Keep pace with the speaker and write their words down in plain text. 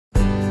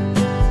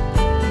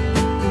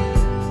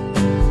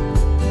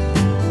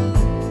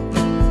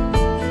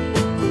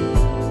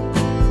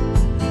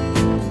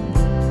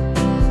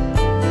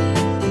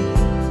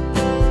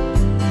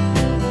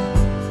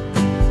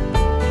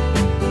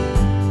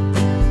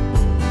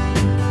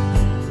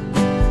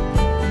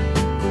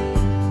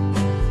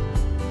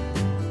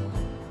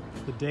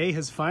day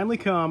has finally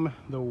come.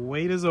 The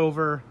wait is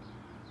over.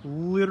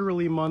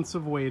 Literally months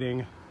of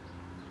waiting.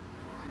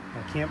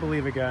 I can't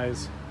believe it,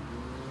 guys.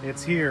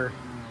 It's here.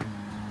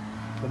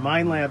 The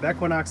Minelab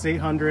Equinox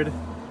 800,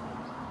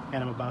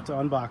 and I'm about to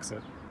unbox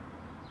it.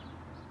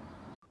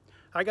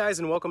 Hi guys,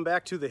 and welcome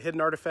back to the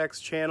Hidden Artifacts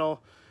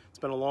channel. It's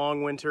been a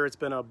long winter. It's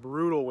been a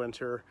brutal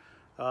winter.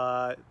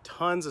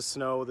 Tons of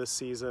snow this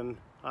season.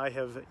 I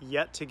have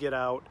yet to get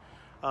out.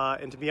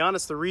 And to be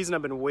honest, the reason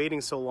I've been waiting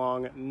so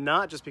long,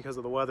 not just because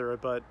of the weather,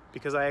 but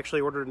because I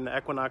actually ordered an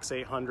Equinox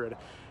 800,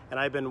 and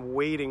I've been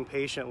waiting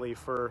patiently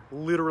for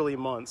literally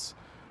months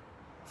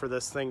for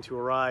this thing to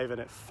arrive, and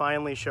it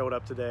finally showed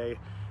up today.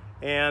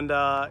 And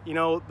you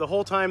know, the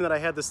whole time that I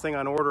had this thing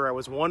on order, I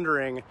was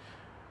wondering,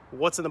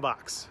 what's in the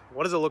box?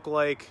 What does it look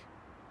like?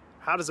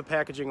 How does the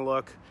packaging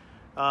look?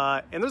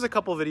 And there's a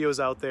couple videos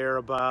out there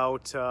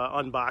about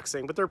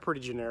unboxing, but they're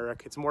pretty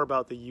generic. It's more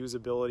about the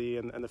usability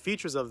and the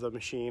features of the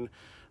machine.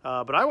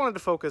 But I wanted to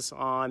focus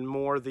on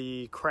more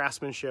the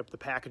craftsmanship, the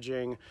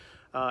packaging,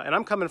 and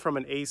I'm coming from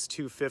an ACE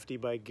 250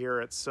 by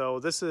Garrett, so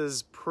this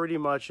is pretty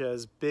much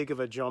as big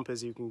of a jump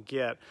as you can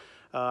get.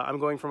 I'm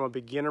going from a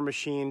beginner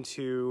machine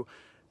to,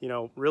 you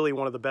know, really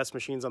one of the best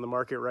machines on the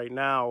market right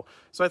now.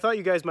 So I thought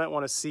you guys might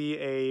want to see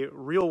a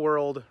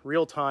real-world,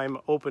 real-time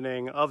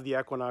opening of the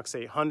Equinox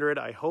 800.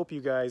 I hope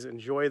you guys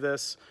enjoy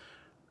this.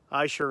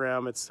 I sure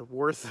am. It's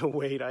worth the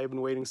wait. I've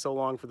been waiting so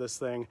long for this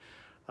thing,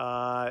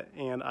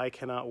 and I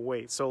cannot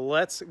wait. So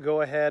let's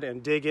go ahead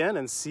and dig in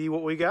and see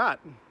what we got.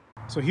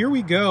 So here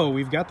we go.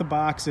 We've got the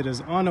box. It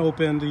is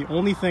unopened. The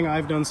only thing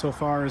I've done so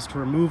far is to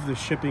remove the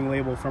shipping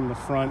label from the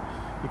front.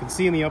 You can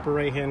see in the upper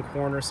right hand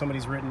corner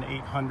somebody's written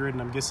 800,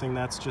 and I'm guessing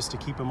that's just to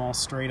keep them all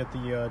straight at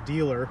the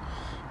dealer.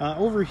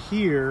 Over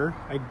here,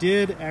 I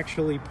did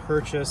actually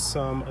purchase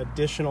some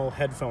additional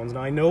headphones.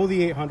 Now I know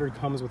the 800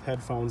 comes with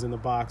headphones in the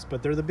box,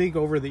 but they're the big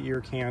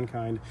over-the-ear can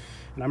kind,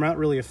 and I'm not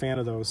really a fan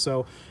of those.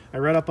 So I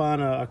read up on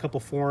a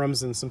couple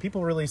forums, and some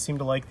people really seem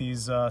to like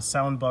these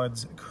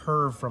SoundBuds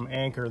Curve from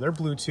Anker. They're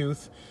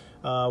Bluetooth,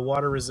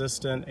 water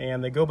resistant,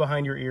 and they go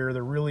behind your ear.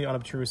 They're really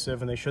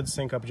unobtrusive, and they should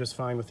sync up just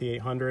fine with the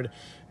 800.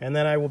 And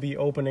then I will be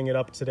opening it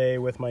up today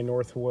with my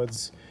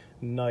Northwoods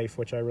knife,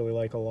 which I really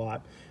like a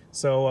lot.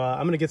 So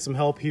I'm gonna get some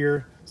help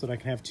here so that I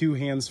can have two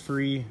hands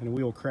free, and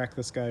we will crack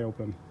this guy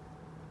open.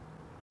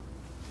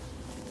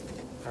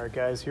 All right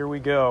guys, here we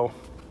go.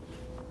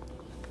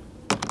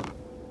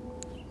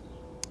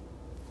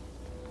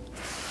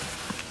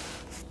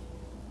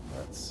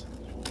 Let's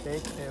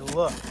take a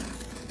look.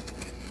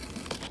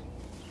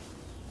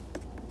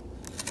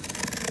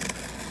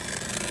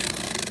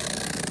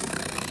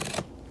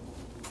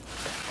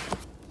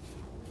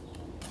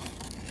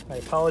 I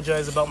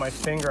apologize about my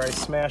finger. I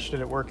smashed it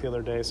at work the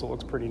other day, so it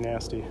looks pretty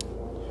nasty.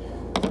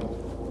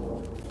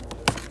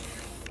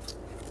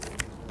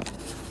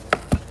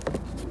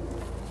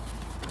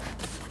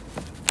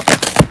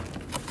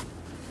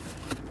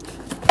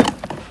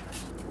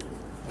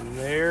 And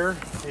there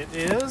it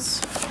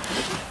is.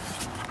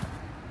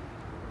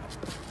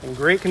 In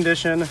great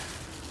condition.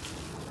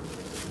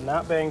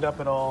 Not banged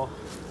up at all.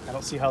 I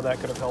don't see how that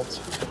could have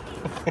helped.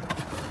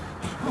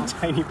 A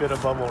tiny bit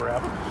of bubble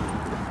wrap.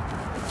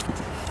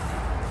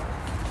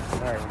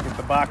 All right, we'll get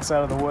the box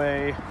out of the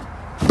way.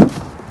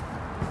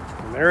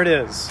 And there it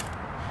is.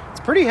 It's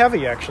pretty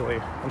heavy, actually.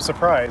 I'm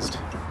surprised.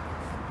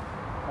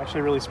 I'm actually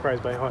really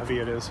surprised by how heavy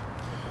it is.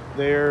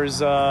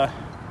 There's no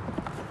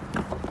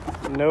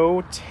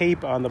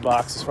tape on the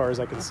box as far as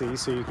I can see,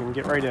 so you can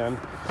get right in.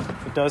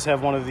 It does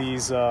have one of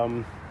these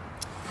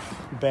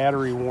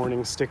battery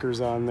warning stickers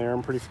on there.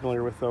 I'm pretty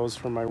familiar with those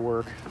from my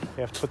work.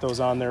 You have to put those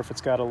on there if it's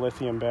got a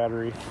lithium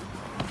battery.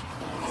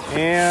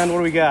 And what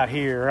do we got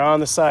here? On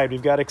the side,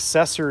 we've got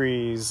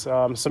accessories.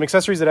 Some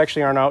accessories that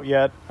actually aren't out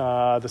yet.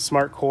 The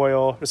smart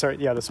coil,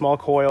 the small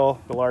coil,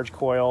 the large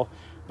coil,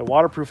 the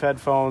waterproof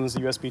headphones,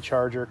 the USB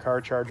charger,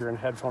 car charger, and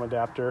headphone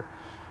adapter.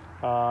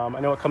 I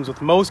know it comes with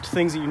most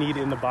things that you need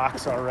in the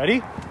box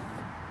already.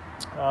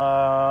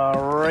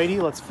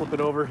 Alrighty, let's flip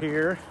it over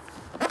here.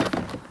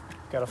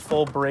 Got a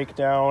full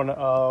breakdown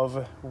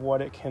of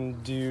what it can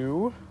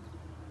do.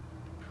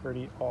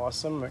 Pretty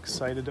awesome. I'm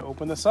excited to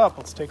open this up.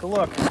 Let's take a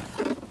look.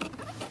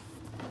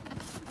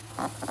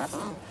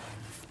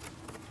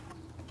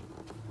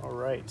 All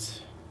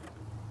right,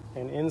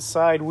 and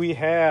inside we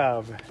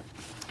have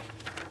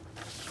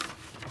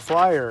a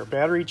flyer,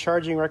 battery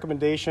charging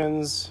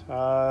recommendations. They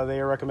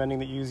are recommending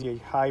that you use a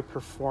high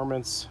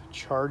performance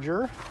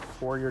charger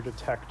for your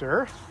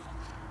detector.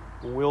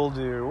 Will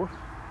do.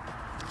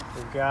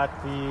 We've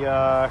got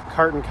the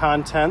carton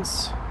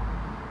contents,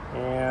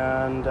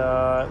 and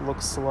it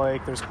looks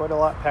like there's quite a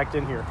lot packed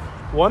in here.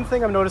 One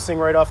thing I'm noticing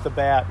right off the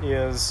bat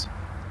is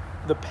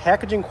the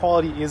packaging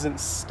quality isn't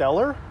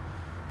stellar.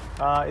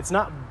 It's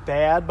not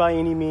bad by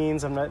any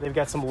means. They've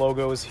got some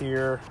logos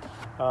here,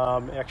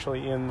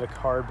 actually in the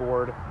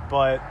cardboard,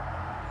 but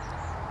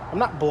I'm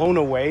not blown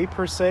away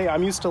per se.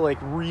 I'm used to like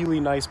really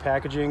nice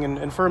packaging,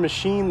 and for a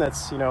machine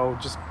that's, you know,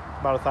 just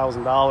about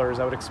 $1,000,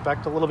 I would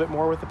expect a little bit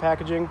more with the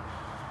packaging.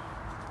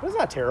 But it's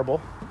not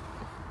terrible.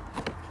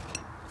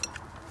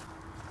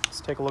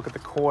 Let's take a look at the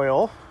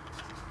coil.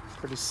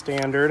 Pretty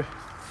standard.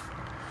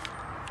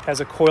 Has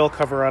a coil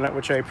cover on it,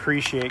 which I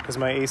appreciate because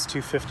my ACE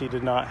 250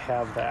 did not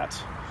have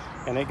that.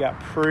 And it got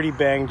pretty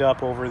banged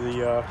up over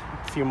the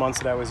few months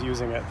that I was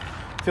using it.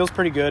 Feels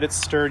pretty good. It's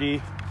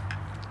sturdy.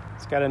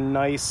 It's got a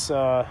nice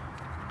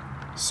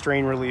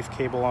strain relief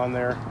cable on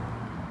there,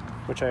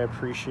 which I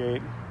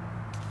appreciate.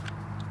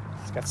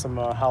 It's got some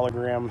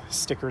hologram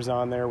stickers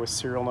on there with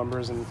serial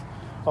numbers and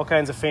all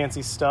kinds of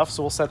fancy stuff,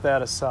 so we'll set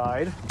that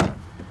aside.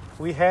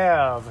 We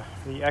have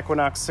the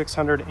Equinox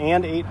 600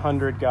 and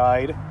 800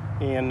 guide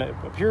in, it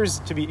appears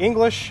to be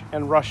English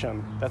and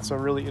Russian. That's a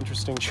really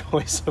interesting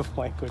choice of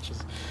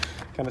languages.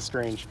 Kind of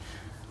strange.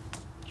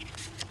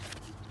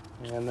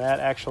 And that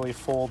actually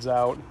folds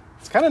out.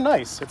 It's kind of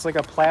nice. It's like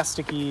a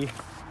plasticky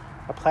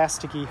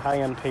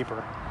high-end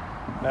paper.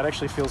 That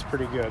actually feels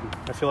pretty good.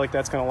 I feel like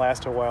that's going to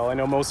last a while. I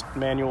know most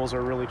manuals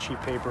are really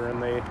cheap paper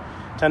and they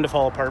tend to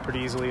fall apart pretty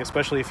easily,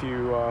 especially if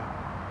you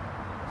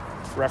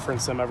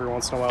reference them every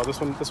once in a while. This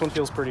one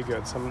feels pretty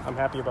good, so I'm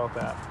happy about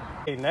that.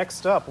 Okay,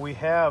 next up we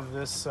have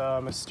this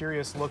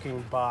mysterious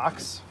looking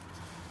box.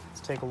 Let's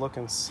take a look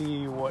and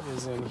see what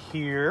is in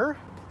here.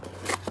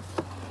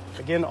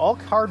 Again, all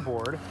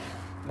cardboard,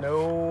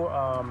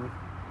 no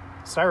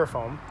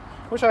styrofoam,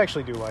 which I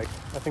actually do like.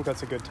 I think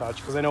that's a good touch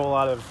because I know a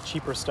lot of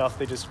cheaper stuff,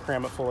 they just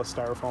cram it full of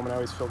styrofoam and I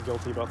always feel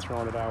guilty about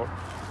throwing it out.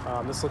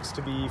 This looks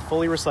to be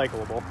fully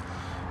recyclable.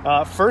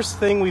 First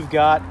thing we've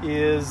got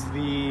is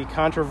the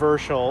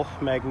controversial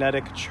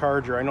magnetic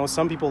charger. I know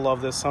some people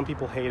love this, some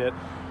people hate it.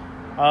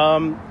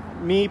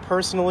 Me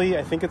personally,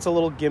 I think it's a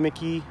little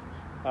gimmicky.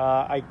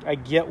 I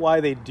get why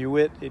they do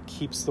it. It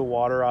keeps the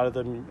water out of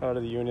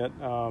the unit.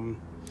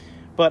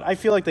 But I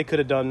feel like they could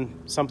have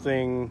done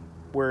something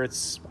where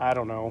it's, I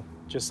don't know,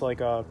 just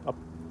like a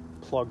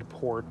plugged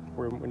port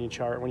where when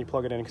you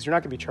plug it in, because you're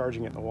not going to be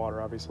charging it in the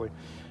water, obviously.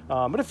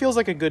 But it feels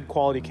like a good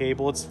quality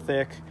cable. It's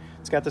thick.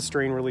 It's got the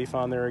strain relief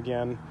on there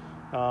again.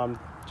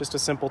 Just a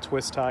simple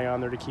twist tie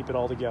on there to keep it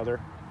all together.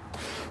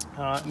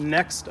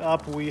 Next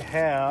up, we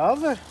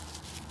have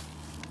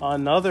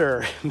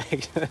another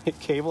magnetic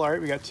cable. All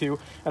right, we got two,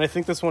 and I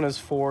think this one is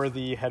for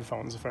the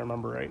headphones, if I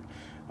remember right.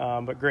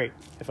 But great.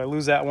 If I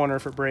lose that one or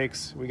if it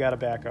breaks, we got a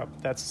backup.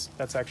 That's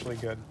actually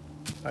good.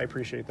 I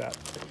appreciate that.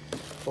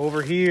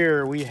 Over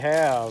here we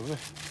have,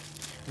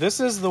 this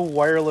is the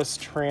wireless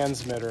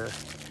transmitter,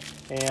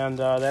 and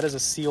that is a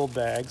sealed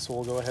bag, so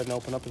we'll go ahead and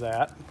open up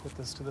that, put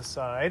this to the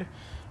side.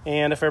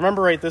 And if I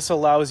remember right, this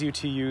allows you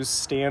to use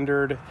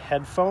standard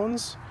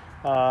headphones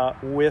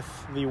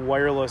with the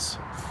wireless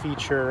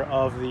feature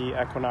of the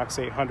Equinox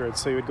 800.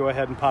 So you would go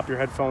ahead and pop your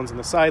headphones in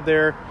the side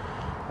there.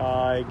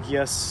 I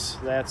guess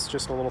that's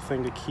just a little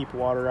thing to keep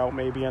water out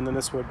maybe, and then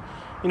this would,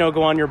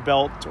 go on your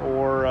belt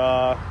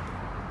or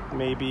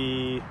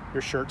maybe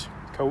your shirt,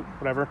 coat,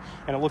 whatever.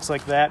 And it looks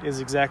like that is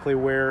exactly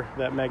where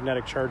that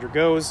magnetic charger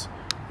goes.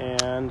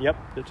 And yep,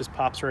 it just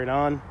pops right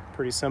on.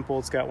 Pretty simple.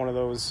 It's got one of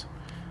those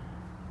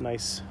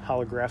nice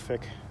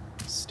holographic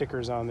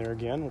stickers on there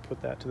again. We'll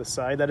put that to the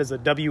side. That is a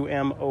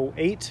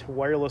WM08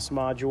 wireless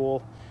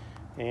module,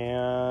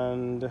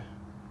 and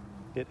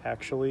it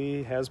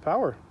actually has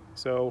power.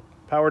 So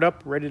powered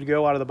up, ready to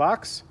go out of the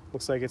box.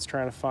 Looks like it's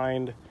trying to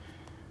find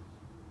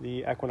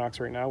the Equinox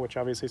right now, which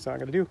obviously it's not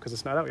going to do because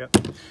it's not out yet.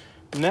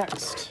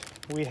 Next,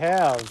 we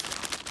have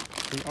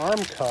the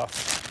arm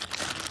cuff.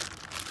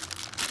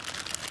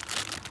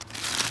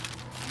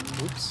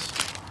 Oops,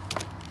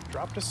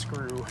 dropped a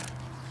screw.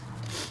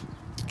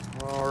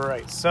 All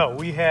right, so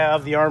we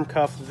have the arm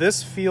cuff.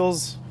 This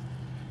feels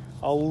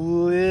a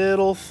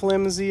little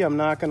flimsy, I'm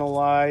not going to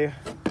lie.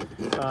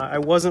 I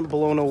wasn't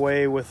blown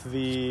away with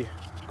the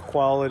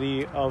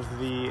quality of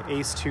the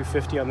ACE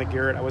 250 on the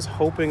Garrett. I was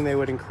hoping they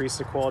would increase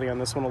the quality on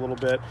this one a little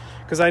bit,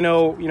 because I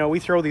know, we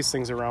throw these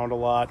things around a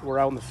lot. We're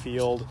out in the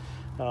field.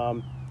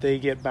 They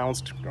get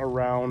bounced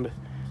around.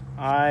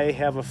 I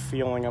have a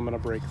feeling I'm going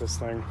to break this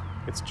thing.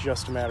 It's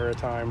just a matter of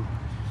time.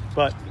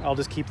 But I'll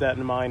just keep that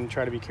in mind and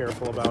try to be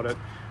careful about it.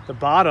 The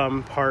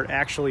bottom part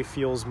actually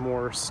feels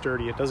more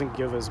sturdy. It doesn't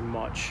give as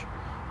much.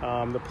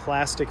 The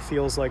plastic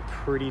feels like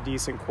pretty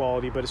decent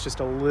quality, but it's just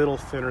a little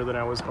thinner than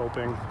I was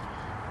hoping.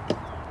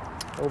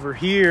 Over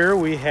here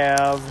we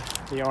have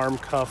the arm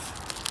cuff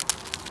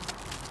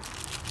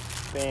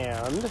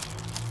band,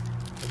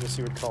 I guess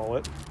you would call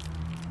it.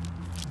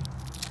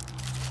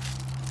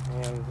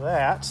 And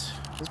that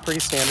is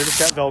pretty standard. It's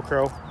got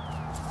Velcro.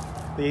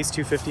 The ACE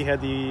 250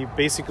 had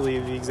basically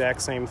the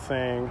exact same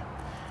thing.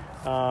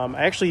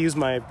 I actually use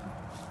my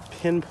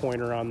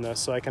pinpointer on this,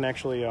 so I can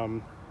actually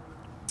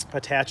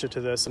attach it to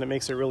this, and it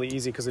makes it really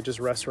easy because it just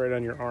rests right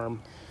on your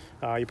arm.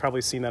 You've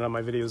probably seen that on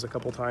my videos a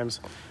couple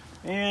times.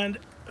 And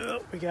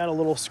we got a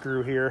little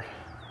screw here.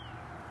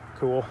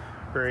 Cool,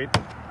 great.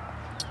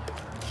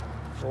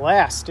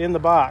 Last in the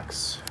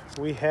box,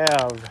 we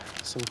have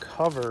some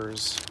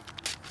covers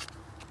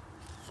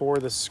for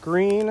the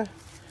screen.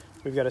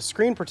 We've got a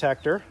screen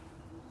protector,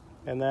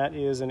 and that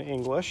is in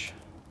English.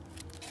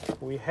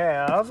 We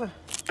have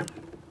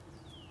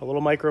a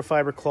little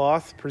microfiber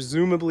cloth,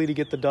 presumably to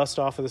get the dust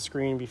off of the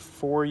screen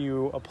before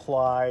you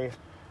apply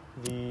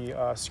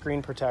the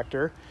screen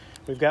protector.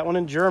 We've got one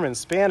in German,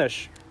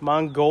 Spanish,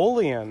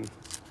 Mongolian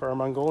for our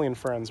Mongolian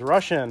friends,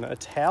 Russian,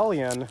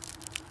 Italian,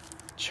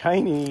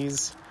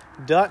 Chinese,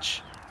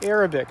 Dutch,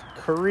 Arabic,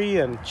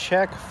 Korean,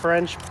 Czech,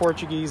 French,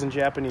 Portuguese, and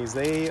Japanese.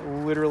 They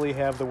literally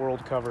have the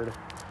world covered.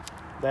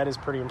 That is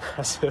pretty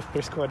impressive.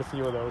 There's quite a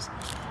few of those.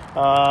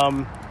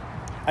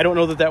 I don't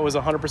know that that was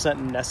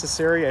 100%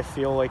 necessary. I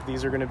feel like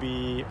these are going to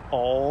be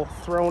all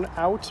thrown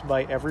out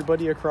by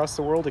everybody across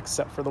the world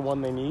except for the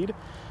one they need.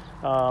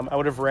 I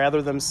would have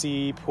rather them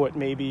put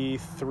maybe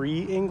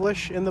 3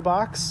 English in the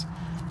box,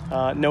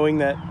 knowing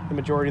that the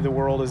majority of the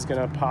world is going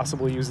to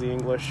possibly use the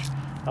English,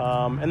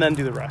 and then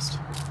do the rest.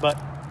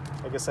 But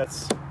I guess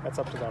that's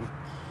up to them.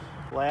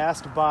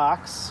 Last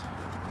box.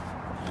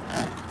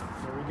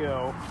 There we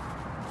go.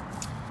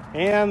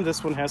 And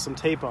this one has some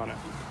tape on it.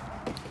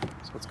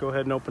 So let's go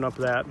ahead and open up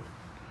that.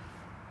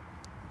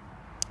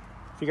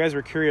 If you guys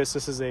were curious,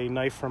 this is a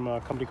knife from a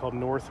company called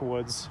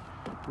Northwoods.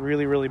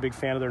 Really, really big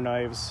fan of their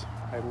knives.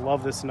 I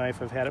love this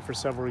knife. I've had it for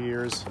several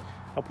years.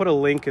 I'll put a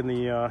link in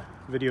the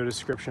video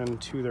description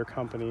to their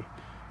company,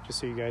 just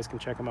so you guys can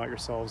check them out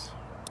yourselves.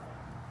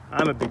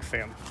 I'm a big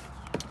fan.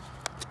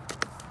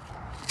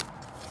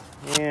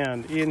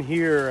 And in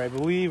here, I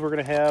believe we're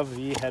going to have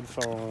the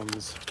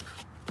headphones.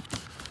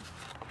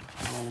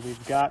 And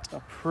we've got a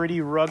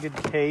pretty rugged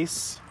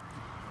case.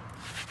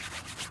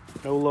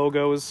 No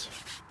logos.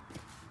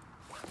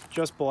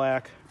 Just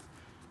black.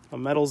 A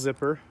metal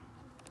zipper,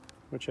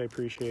 which I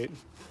appreciate.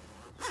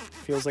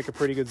 Feels like a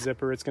pretty good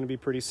zipper. It's going to be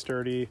pretty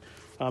sturdy.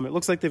 It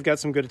looks like they've got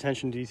some good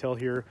attention to detail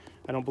here.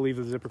 I don't believe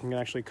the zipper can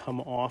actually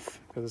come off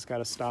because it's got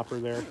a stopper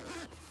there,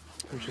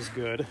 which is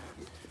good.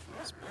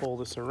 Let's pull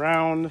this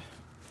around.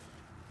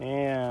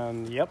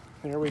 And yep,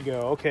 there we go.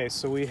 Okay,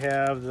 so we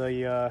have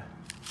the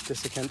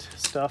desiccant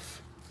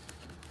stuff.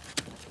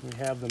 We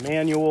have the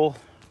manual,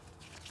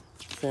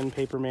 thin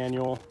paper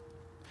manual.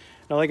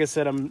 Now, like I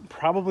said, I'm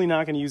probably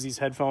not going to use these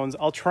headphones.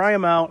 I'll try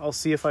them out. I'll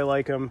see if I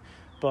like them,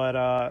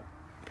 but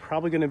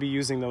probably going to be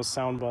using those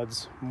sound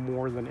buds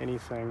more than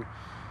anything.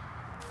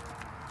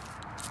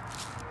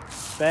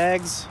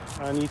 Bags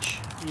on each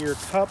ear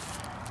cup.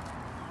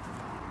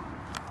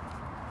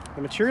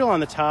 The material on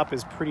the top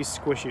is pretty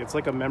squishy. It's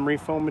like a memory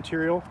foam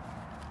material.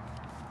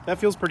 That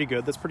feels pretty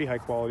good. That's pretty high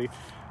quality.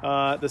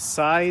 The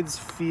sides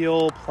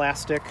feel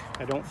plastic.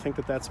 I don't think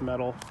that that's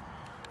metal.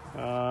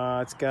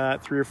 It's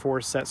got 3 or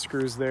 4 set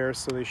screws there,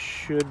 so they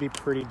should be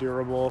pretty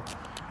durable.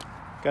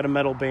 Got a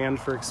metal band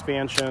for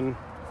expansion.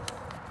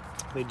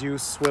 They do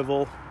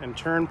swivel and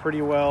turn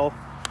pretty well.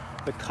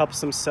 The cups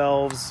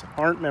themselves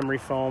aren't memory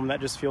foam. That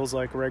just feels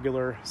like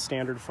regular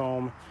standard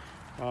foam.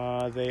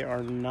 They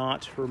are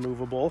not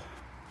removable.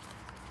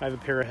 I have a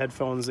pair of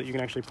headphones that you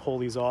can actually pull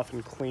these off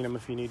and clean them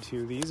if you need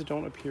to. These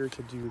don't appear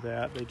to do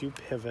that. They do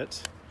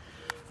pivot.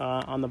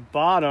 On the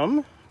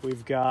bottom,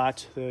 we've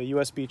got the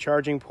USB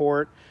charging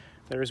port.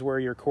 There's where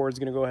your cord's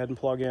going to go ahead and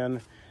plug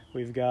in.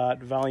 We've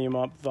got volume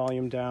up,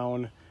 volume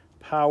down,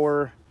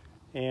 power,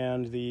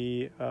 and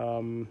the,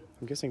 I'm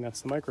guessing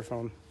that's the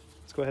microphone.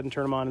 Let's go ahead and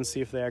turn them on and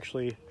see if they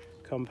actually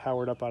come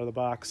powered up out of the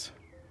box.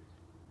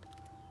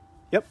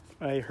 Yep,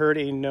 I heard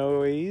a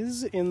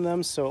noise in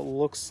them, so it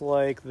looks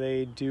like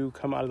they do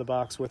come out of the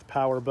box with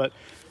power, but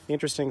the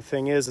interesting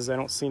thing is I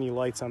don't see any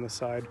lights on the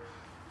side.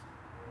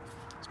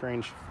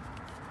 Strange.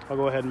 I'll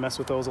go ahead and mess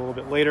with those a little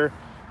bit later.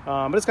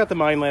 But it's got the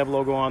Minelab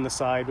logo on the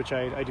side, which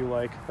I do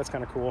like. That's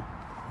kind of cool.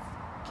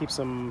 Keeps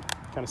them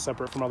kind of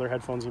separate from other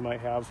headphones you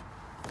might have.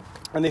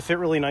 And they fit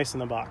really nice in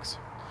the box.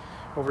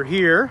 Over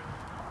here,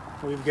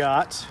 we've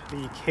got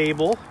the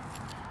cable,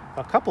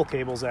 a couple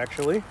cables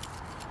actually.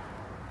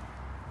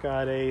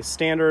 Got a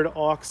standard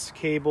aux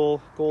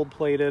cable,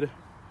 gold-plated.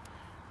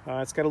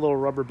 It's got a little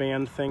rubber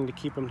band thing to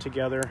keep them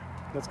together.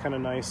 That's kind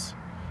of nice.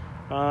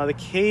 The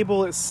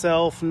cable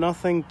itself,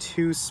 nothing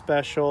too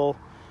special.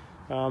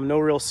 No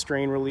real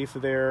strain relief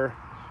there.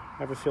 I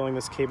have a feeling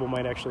this cable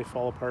might actually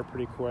fall apart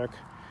pretty quick.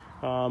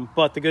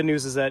 But the good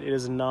news is that it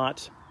is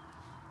not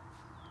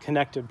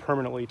connected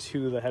permanently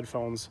to the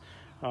headphones.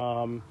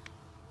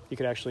 You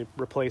could actually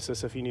replace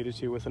this if you needed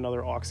to with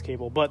another aux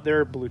cable, but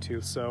they're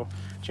Bluetooth, so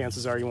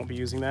chances are you won't be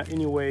using that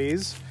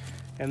anyways.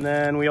 And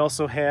then we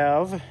also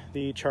have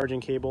the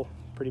charging cable,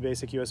 pretty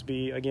basic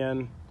USB,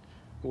 again,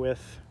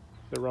 with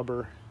the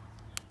rubber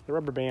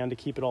band to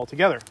keep it all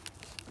together.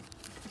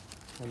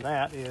 And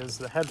that is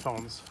the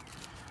headphones.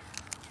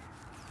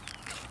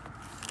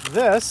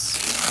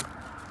 This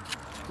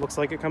looks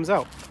like it comes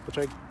out, which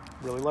I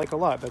really like a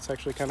lot. That's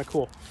actually kind of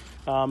cool.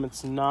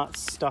 It's not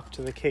stuck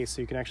to the case,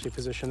 so you can actually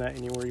position that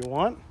anywhere you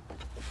want.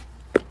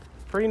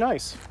 Pretty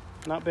nice.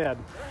 Not bad.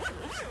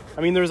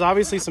 I mean, there's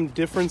obviously some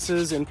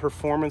differences in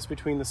performance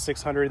between the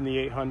 600 and the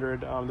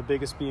 800, the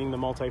biggest being the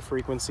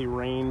multi-frequency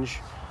range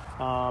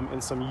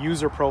and some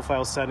user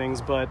profile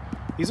settings, but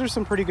these are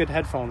some pretty good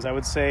headphones. I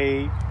would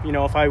say, you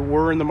know, if I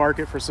were in the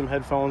market for some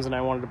headphones and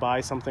I wanted to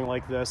buy something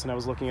like this and I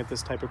was looking at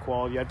this type of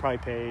quality, I'd probably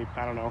pay,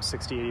 I don't know,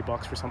 60, 80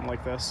 bucks for something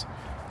like this.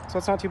 So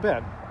it's not too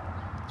bad.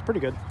 It's pretty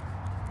good.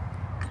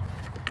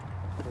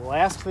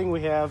 Last thing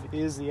we have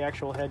is the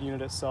actual head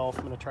unit itself.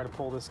 I'm going to try to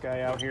pull this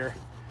guy out here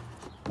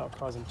without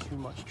causing too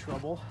much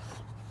trouble.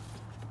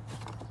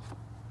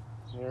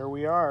 There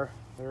we are.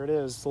 There it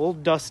is. It's a little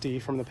dusty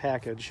from the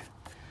package.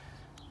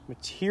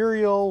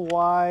 Material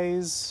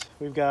wise,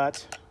 we've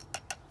got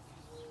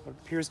what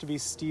appears to be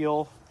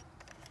steel.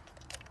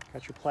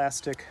 Got your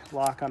plastic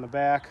lock on the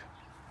back.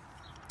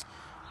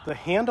 The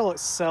handle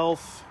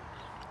itself,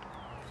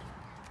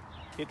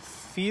 it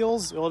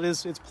feels, well,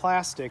 it's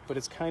plastic, but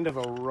it's kind of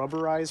a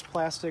rubberized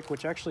plastic,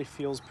 which actually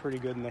feels pretty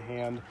good in the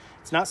hand.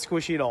 It's not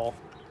squishy at all.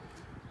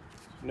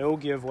 No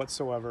give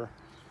whatsoever.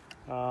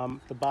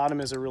 The bottom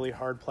is a really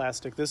hard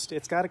plastic.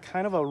 It's got a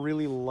kind of a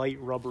really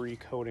light rubbery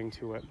coating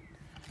to it.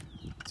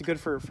 It's good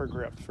for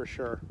grip, for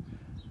sure.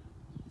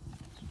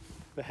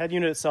 The head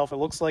unit itself, it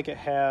looks like it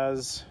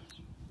has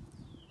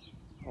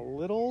a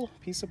little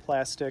piece of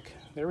plastic.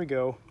 There we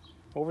go.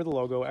 Over the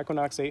logo,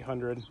 Equinox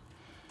 800.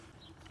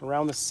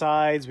 Around the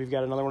sides, we've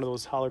got another one of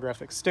those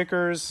holographic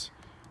stickers.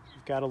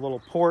 We've got a little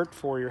port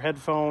for your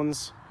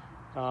headphones.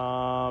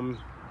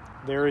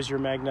 There is your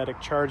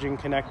magnetic charging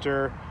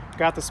connector.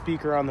 Got the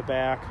speaker on the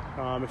back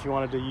if you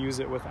wanted to use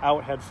it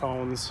without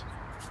headphones.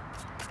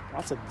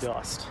 Lots of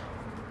dust.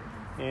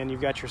 And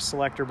you've got your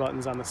selector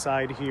buttons on the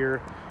side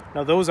here.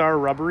 Now those are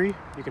rubbery.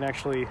 You can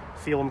actually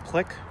feel them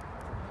click.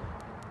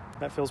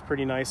 That feels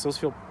pretty nice. Those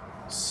feel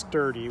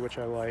sturdy, which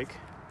I like.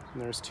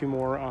 And there's two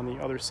more on the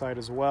other side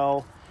as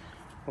well.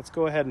 Let's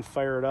go ahead and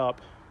fire it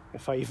up,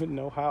 if I even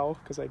know how,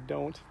 because I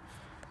don't.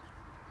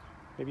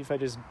 Maybe if I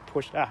just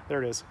push,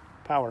 there it is,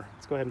 power.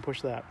 Let's go ahead and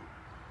push that.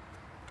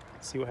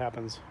 Let's see what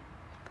happens.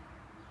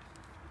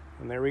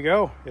 And there we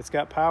go. It's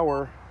got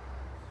power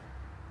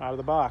out of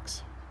the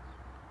box.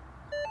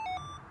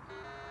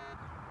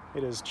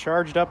 It is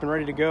charged up and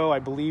ready to go. I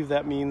believe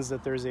that means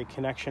that there's a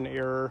connection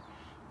error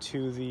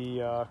to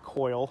the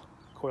coil.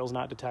 Coil's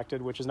not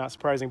detected, which is not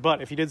surprising.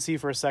 But if you did see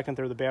for a second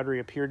there, the battery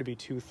appeared to be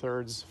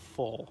 2/3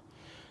 full.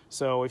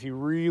 So if you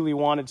really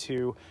wanted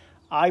to,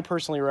 I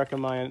personally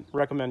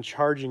recommend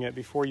charging it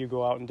before you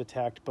go out and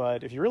detect.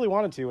 But if you really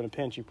wanted to in a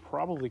pinch, you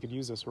probably could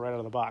use this right out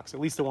of the box,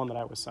 at least the one that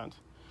I was sent.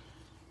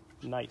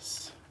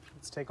 Nice.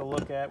 Let's take a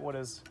look at what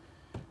is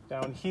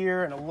down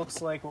here. And it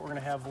looks like what we're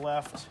going to have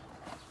left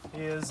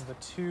is the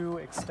two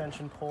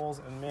extension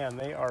poles. And man,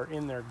 they are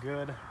in there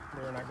good.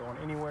 They're not going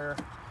anywhere.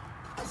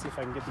 Let's see if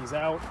I can get these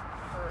out.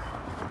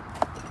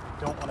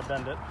 Don't want to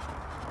bend it.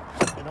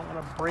 I don't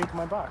want to break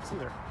my box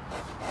either.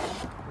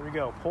 Here we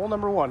go. Pole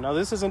number one. Now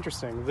this is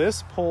interesting.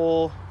 This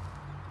pole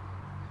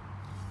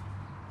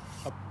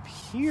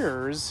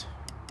appears,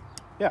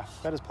 yeah,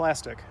 that is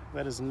plastic.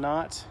 That is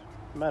not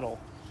metal,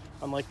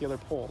 unlike the other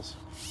poles.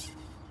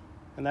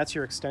 And that's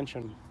your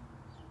extension.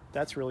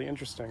 That's really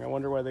interesting. I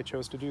wonder why they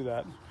chose to do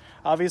that.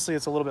 Obviously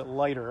it's a little bit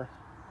lighter.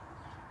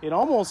 It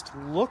almost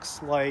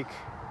looks like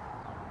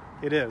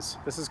it is.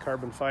 This is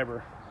carbon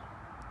fiber.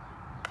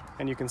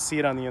 And you can see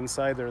it on the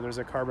inside there. There's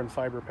a carbon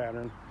fiber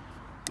pattern.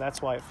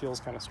 That's why it feels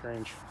kind of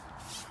strange.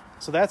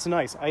 So that's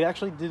nice. I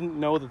actually didn't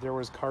know that there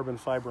was carbon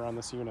fiber on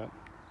this unit.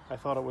 I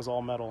thought it was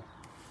all metal.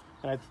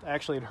 And I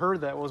actually had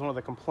heard that was one of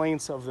the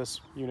complaints of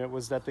this unit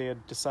was that they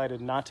had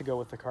decided not to go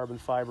with the carbon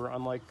fiber,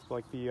 unlike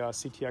the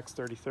CTX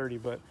 3030,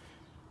 but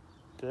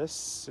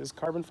this is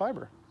carbon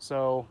fiber.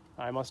 So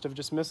I must have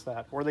just missed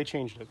that, or they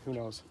changed it, who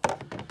knows.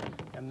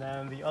 And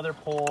then the other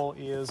pole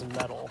is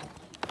metal.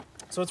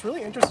 So it's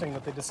really interesting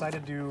that they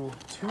decided to do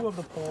two of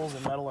the poles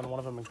in metal and one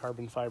of them in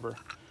carbon fiber.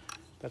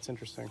 That's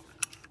interesting.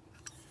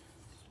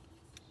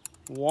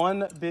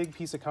 One big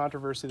piece of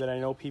controversy that I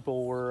know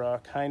people were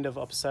kind of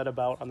upset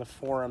about on the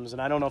forums,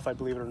 and I don't know if I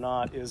believe it or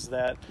not, is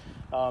that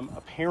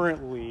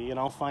apparently, and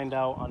I'll find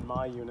out on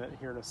my unit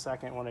here in a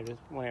second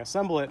when I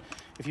assemble it,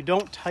 if you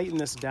don't tighten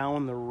this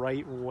down the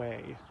right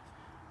way,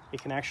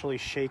 it can actually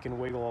shake and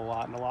wiggle a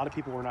lot, and a lot of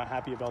people were not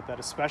happy about that,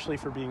 especially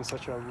for being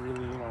such a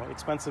really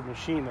expensive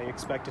machine. They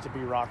expect it to be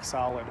rock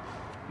solid.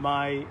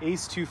 My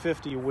ACE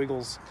 250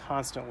 wiggles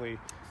constantly.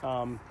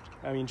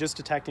 I mean, just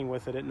detecting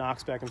with it, it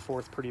knocks back and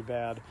forth pretty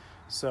bad.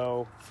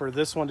 So for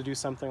this one to do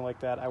something like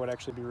that, I would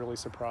actually be really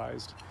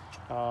surprised.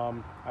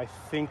 I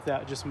think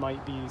that just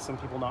might be some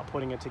people not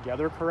putting it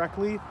together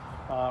correctly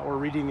or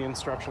reading the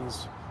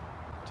instructions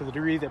to the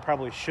degree that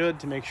probably should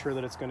to make sure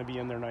that it's going to be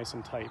in there nice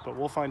and tight. But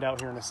we'll find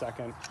out here in a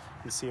second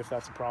and see if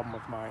that's a problem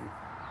with mine.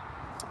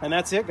 And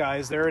that's it,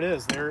 guys. There it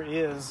is. There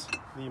is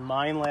the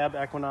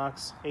Minelab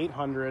Equinox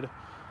 800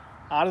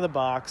 out of the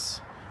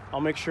box. I'll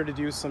make sure to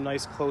do some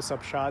nice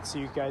close-up shots so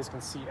you guys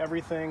can see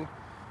everything.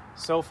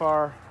 So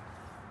far,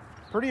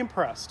 pretty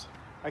impressed.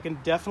 I can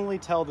definitely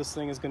tell this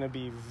thing is going to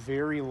be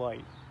very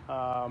light.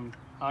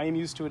 I am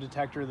used to a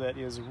detector that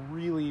is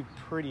really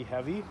pretty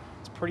heavy.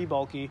 It's pretty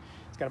bulky.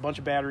 It's got a bunch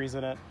of batteries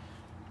in it.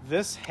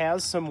 This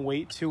has some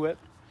weight to it.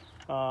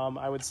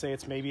 I would say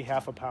it's maybe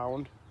half a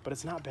pound, but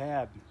it's not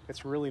bad.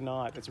 It's really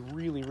not. It's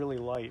really, really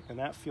light, and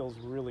that feels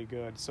really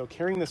good. So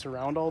carrying this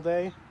around all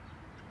day,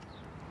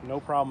 no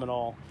problem at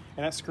all.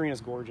 And that screen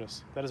is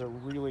gorgeous. That is a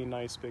really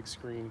nice big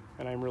screen,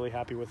 and I'm really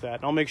happy with that.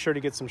 And I'll make sure to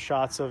get some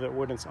shots of it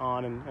when it's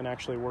on and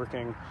actually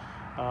working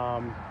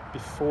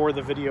before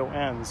the video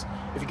ends.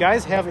 If you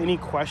guys have any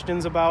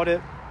questions about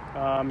it,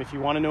 if you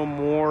want to know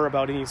more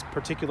about any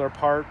particular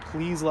part,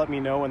 please let me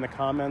know in the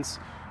comments.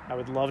 I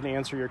would love to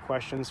answer your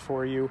questions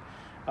for you.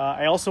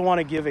 I also want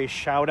to give a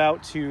shout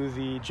out to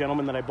the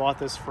gentleman that I bought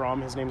this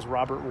from. His name's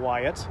Robert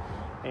Wyatt,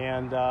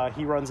 and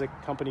he runs a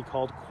company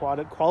called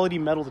Quality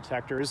Metal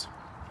Detectors.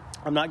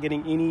 I'm not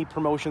getting any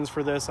promotions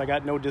for this. I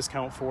got no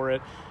discount for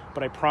it,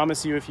 but I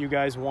promise you, if you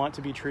guys want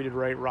to be treated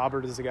right,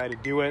 Robert is the guy to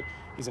do it.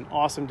 He's an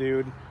awesome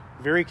dude,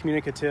 very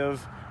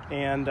communicative,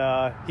 and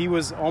he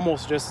was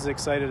almost just as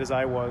excited as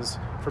I was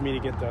for me to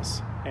get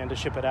this and to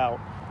ship it out.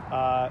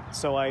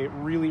 So I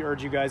really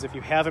urge you guys, if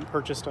you haven't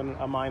purchased a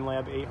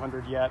Minelab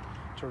 800 yet,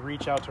 to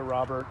reach out to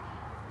Robert.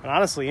 And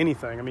honestly,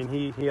 anything. I mean,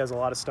 he has a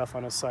lot of stuff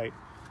on his site.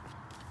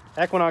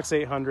 Equinox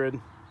 800,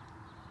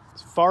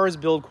 as far as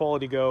build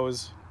quality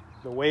goes,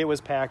 the way it was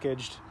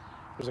packaged,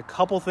 there's a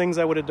couple things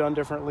I would have done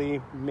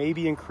differently.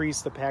 Maybe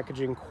increase the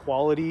packaging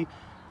quality.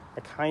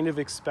 I kind of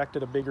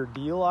expected a bigger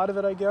deal out of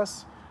it, I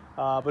guess.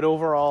 But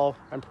overall,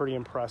 I'm pretty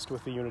impressed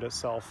with the unit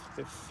itself.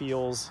 It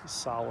feels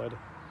solid,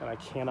 and I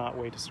cannot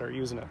wait to start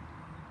using it.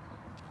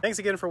 Thanks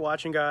again for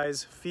watching,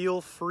 guys. Feel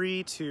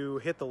free to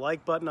hit the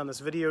like button on this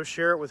video,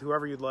 share it with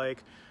whoever you'd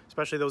like,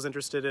 especially those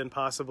interested in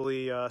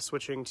possibly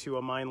switching to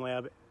a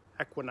Minelab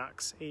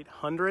Equinox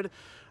 800.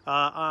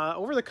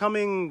 Over the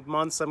coming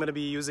months, I'm going to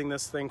be using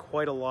this thing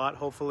quite a lot,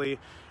 hopefully,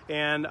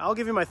 and I'll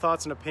give you my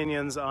thoughts and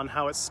opinions on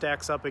how it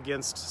stacks up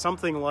against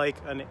something like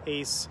an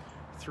ACE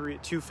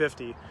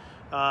 250.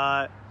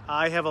 I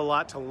have a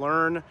lot to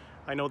learn.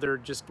 I know they're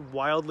just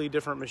wildly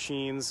different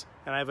machines,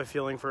 and I have a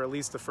feeling for at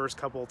least the first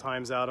couple of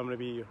times out, I'm going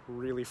to be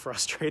really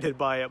frustrated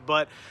by it.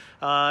 But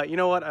you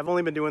know what? I've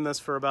only been doing this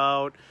for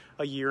about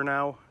a year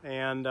now,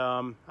 and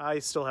I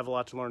still have a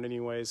lot to learn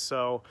anyways,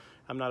 so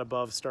I'm not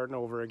above starting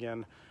over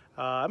again.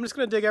 I'm just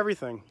going to dig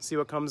everything, see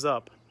what comes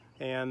up,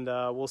 and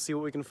we'll see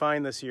what we can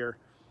find this year.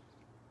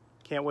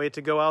 Can't wait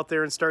to go out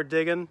there and start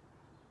digging.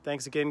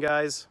 Thanks again,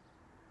 guys.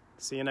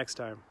 See you next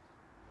time.